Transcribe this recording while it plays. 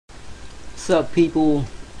What's up, people?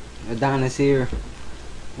 Adonis here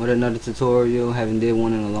with another tutorial. Haven't did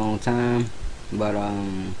one in a long time, but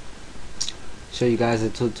show you guys a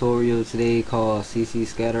tutorial today called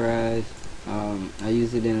Scatterize. I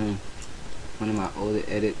used it in one of my older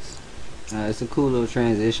edits. It's a cool little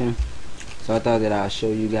transition, so I thought that I'll show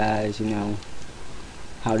you guys,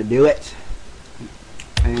 how to do it.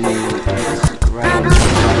 And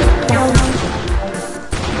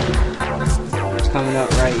it's coming up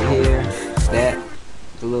right here. That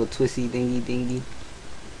the little twisty thingy,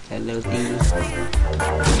 that little thingy.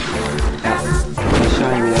 I'm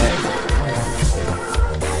showing you that.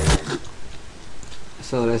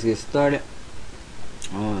 So let's get started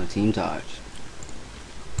on Team Taj.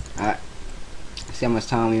 Alright, see how much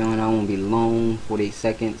time we on. I won't be long, 48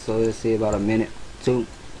 seconds, so let's say about a minute, 2.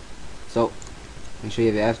 So make sure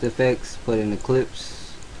you have your After Effects, put in the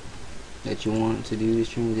clips that you want to do this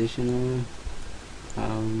transition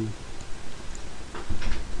on.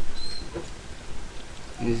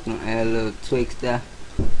 I'm just gonna add a little twigs there.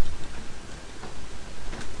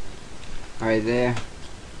 Right there.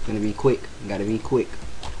 It's gonna be quick. Gotta be quick.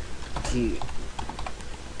 See,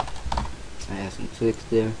 I add some twigs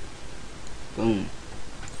there. Boom.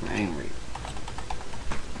 Frame rate.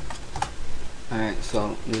 Alright,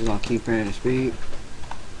 so I'm just gonna keep praying the speed.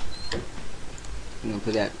 I'm gonna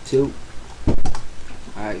put that 2.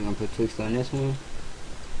 Alright, you're gonna put twigs on this one.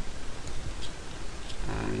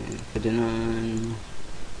 And put it on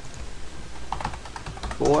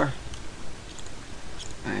 4.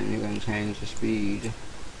 And you're gonna change the speed.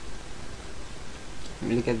 Let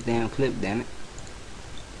me look at the damn clip, damn it.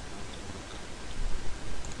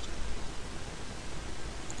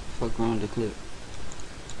 Fuck wrong with the clip.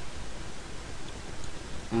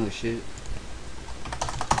 Oh shit.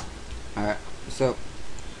 Alright, so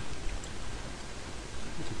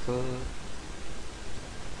what the fuck?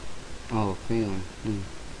 Oh, film.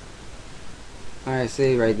 Alright,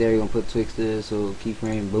 say right there you're gonna put twigs there, so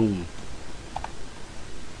keyframe, boom.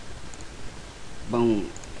 Boom.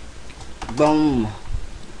 Boom.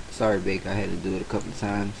 Sorry, Bake, I had to do it a couple of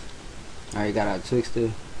times. Alright, got our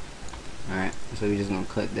Twixter. Alright, so we're just gonna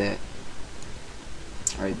cut that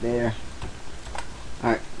right there.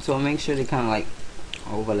 Alright, so make sure they're kind of like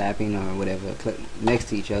overlapping or whatever, next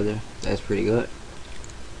to each other. That's pretty good.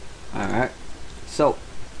 Alright, so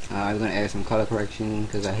I'm gonna add some color correction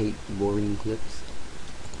because I hate boring clips.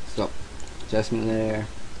 So, adjustment layer.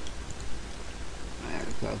 Add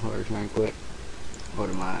a color correction right quick. Go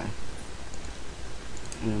to my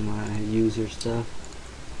user stuff.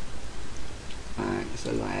 Alright, so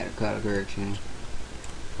I'm gonna add a color correction.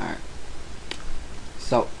 Alright,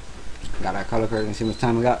 so got our color correction. See how much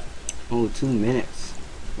time we got? Oh, 2 minutes.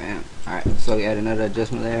 Bam. Alright, so we add another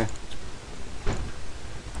adjustment layer.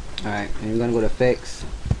 Alright, and we're gonna go to effects,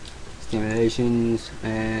 stimulations,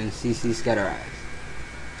 and CC Scatterize.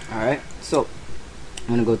 Alright, so I'm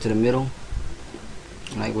gonna go to the middle,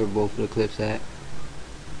 like where both of the clips at.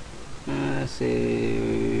 Let's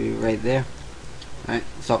say right there. Alright,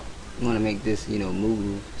 so I'm gonna make this,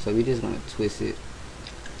 move. So we're just gonna twist it.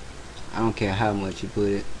 I don't care how much you put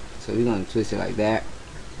it. So we're gonna twist it like that.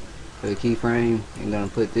 For the keyframe, I'm gonna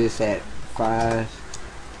put this at 5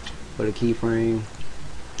 for the keyframe.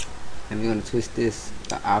 And we're gonna twist this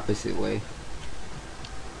the opposite way.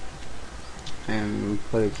 And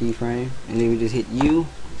put a keyframe. And then we just hit U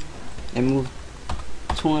and move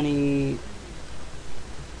 20,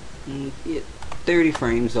 30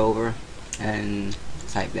 frames over. And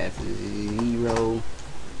type that to 0,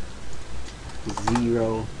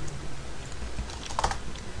 0,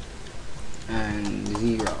 and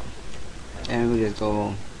 0. And we just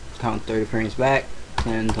go count 30 frames back.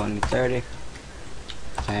 10, 20, 30.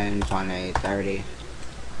 10, 20, 30.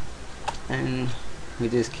 And we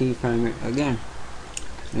just keyframe it again.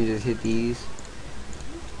 We just hit these.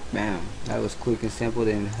 Bam. That was quick and simple.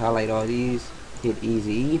 Then highlight all these. Hit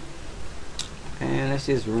Easy E. And let's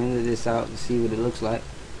just render this out to see what it looks like.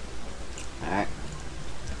 Alright.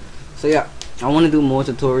 So yeah, I want to do more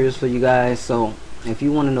tutorials for you guys. So if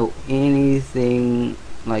you want to know anything,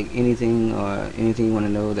 like anything you want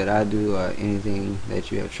to know that I do, or anything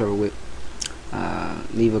that you have trouble with,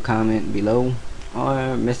 leave a comment below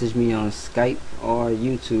or message me on Skype or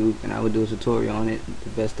YouTube, and I will do a tutorial on it to the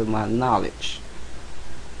best of my knowledge.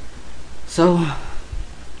 So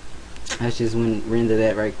let's just render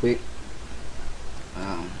that right quick.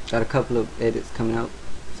 Got a couple of edits coming out,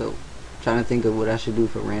 so trying to think of what I should do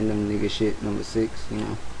for random nigga shit number 6.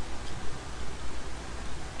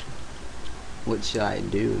 What should I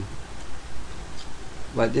do?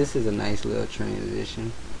 But this is a nice little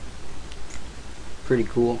transition. Pretty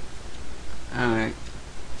cool. Alright.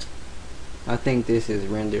 I think this is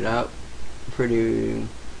rendered out pretty.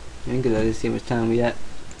 Let me see how much time we at.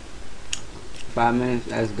 5 minutes.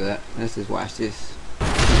 That's good. Let's just watch this.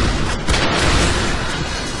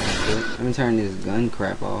 Let me turn this gun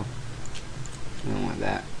crap off. I don't want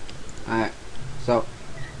that. Alright, so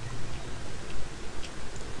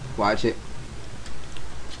watch it.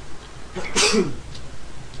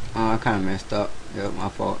 Oh, I kinda messed up. Yo, my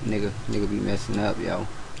fault. Nigga be messing up, yo.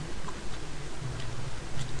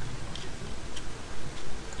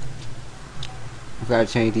 I gotta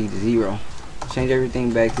change these to 0. Change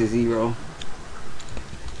everything back to 0.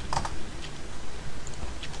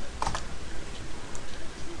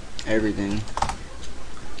 Everything.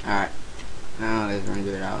 Alright. Now let's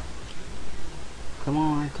render it out. Come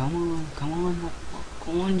on, come on, come on.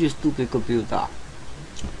 Come on, you stupid computer.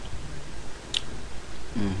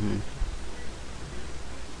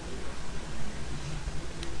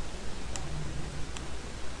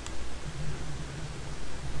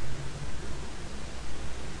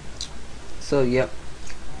 So yep,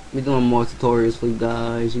 we're doing more tutorials for you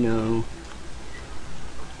guys, you know.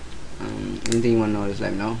 Anything you want to know, just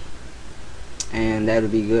let me know. And that'll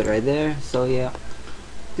be good right there. So yeah,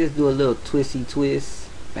 just do a little twisty twist.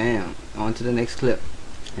 Bam, on to the next clip.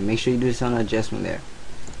 And make sure you do some adjustment there.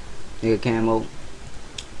 Niggacamo,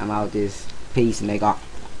 I'm out this. Peace, nigga.